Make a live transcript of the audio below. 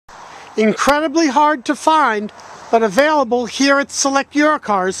Incredibly hard to find, but available here at Select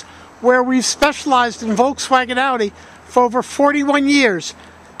Eurocars, where we've specialized in Volkswagen Audi for over 41 years.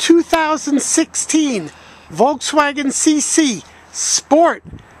 2016 Volkswagen CC Sport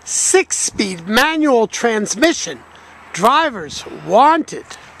 6-speed manual transmission. Drivers wanted.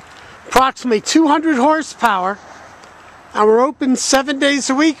 Approximately 200 horsepower, and we're open 7 days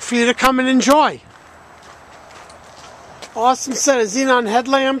a week for you to come and enjoy. Awesome set of xenon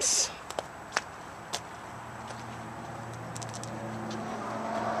headlamps.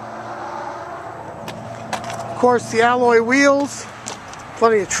 Of course, the alloy wheels,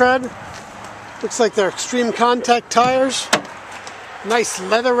 plenty of tread. Looks like they're extreme contact tires. Nice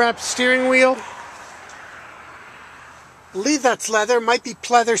leather wrapped steering wheel. I believe that's leather, might be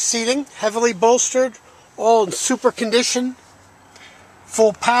pleather seating, heavily bolstered, all in super condition.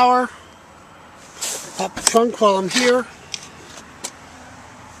 Full power. Pop the trunk while I'm here.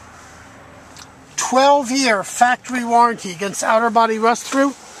 12-year factory warranty against outer body rust through.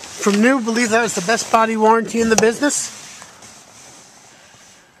 From new, believe that was the best body warranty in the business.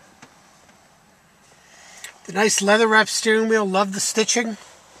 The nice leather wrapped steering wheel, love the stitching.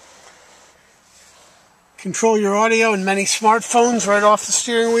 Control your audio and many smartphones right off the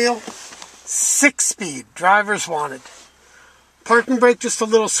steering wheel. 6-speed, drivers wanted. Parking brake, just a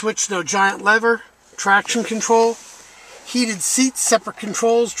little switch, no giant lever. Traction control. Heated seats, separate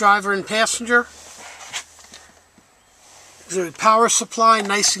controls, driver and passenger. Auxiliary power supply,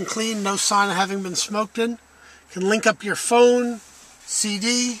 nice and clean, no sign of having been smoked in. You can link up your phone,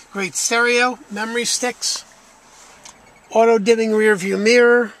 CD, great stereo, memory sticks. Auto dimming rear view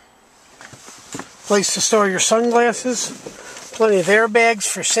mirror. Place to store your sunglasses. Plenty of airbags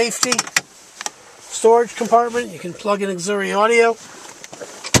for safety. Storage compartment. You can plug in auxiliary audio.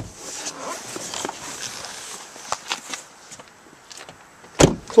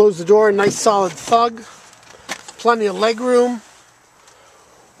 Close the door. Nice solid thug. Plenty of leg room.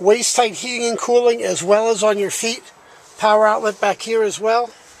 Waist height heating and cooling as well as on your feet. Power outlet back here as well.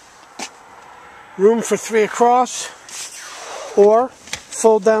 Room for 3 across. Or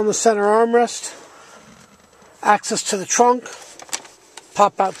fold down the center armrest. Access to the trunk.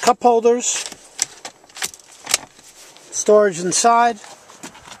 Pop out cup holders. Storage inside.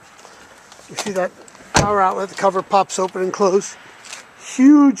 You see that power outlet, the cover pops open and closed.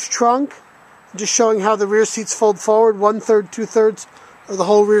 Huge trunk. Just showing how the rear seats fold forward. 1/3, 2/3 of the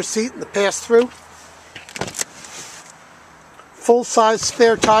whole rear seat and the pass-through. Full-size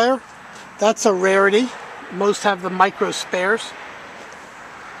spare tire. That's a rarity. Most have the micro spares.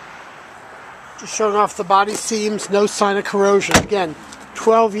 Just showing off the body seams, no sign of corrosion. Again,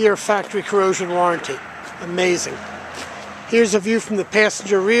 12-year factory corrosion warranty. Amazing. Here's a view from the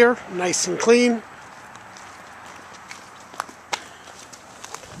passenger rear, nice and clean.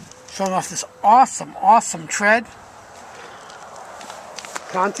 Showing off this awesome tread.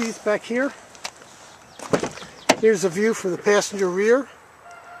 Conti's back here. Here's a view from the passenger rear.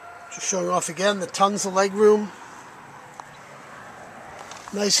 Just showing off again the tons of leg room.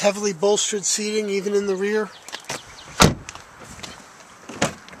 Nice heavily bolstered seating even in the rear.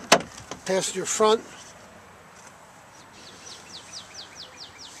 Passenger front.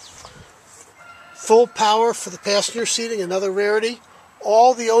 Full power for the passenger seating, another rarity.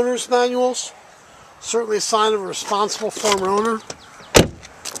 All the owner's manuals. Certainly a sign of a responsible former owner.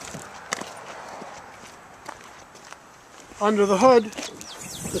 Under the hood,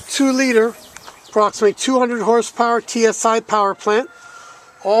 the 2-liter, approximately 200 horsepower TSI power plant.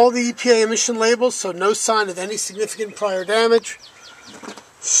 All the EPA emission labels, so no sign of any significant prior damage.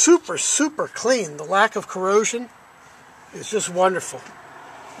 Super clean. The lack of corrosion is just wonderful.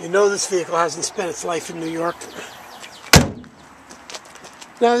 You know this vehicle hasn't spent its life in New York.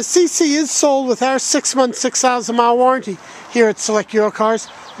 Now the CC is sold with our 6-month, 6,000-mile warranty here at Select Eurocars.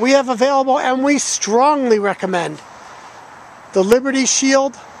 We have available, and we strongly recommend, the Liberty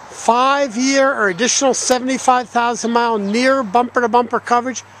Shield 5-year or additional 75,000-mile near bumper-to-bumper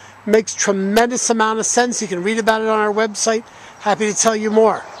coverage. Makes tremendous amount of sense. You can read about it on our website. Happy to tell you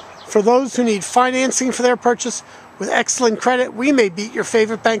more. For those who need financing for their purchase with excellent credit, we may beat your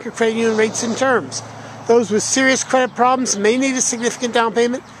favorite bank or credit union rates and terms. Those with serious credit problems may need a significant down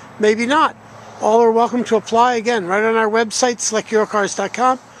payment, maybe not. All are welcome to apply, again, right on our website,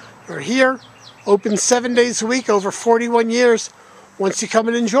 selecteurocars.com. We're here, open 7 days a week, over 41 years. Once you come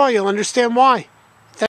and enjoy, you'll understand why.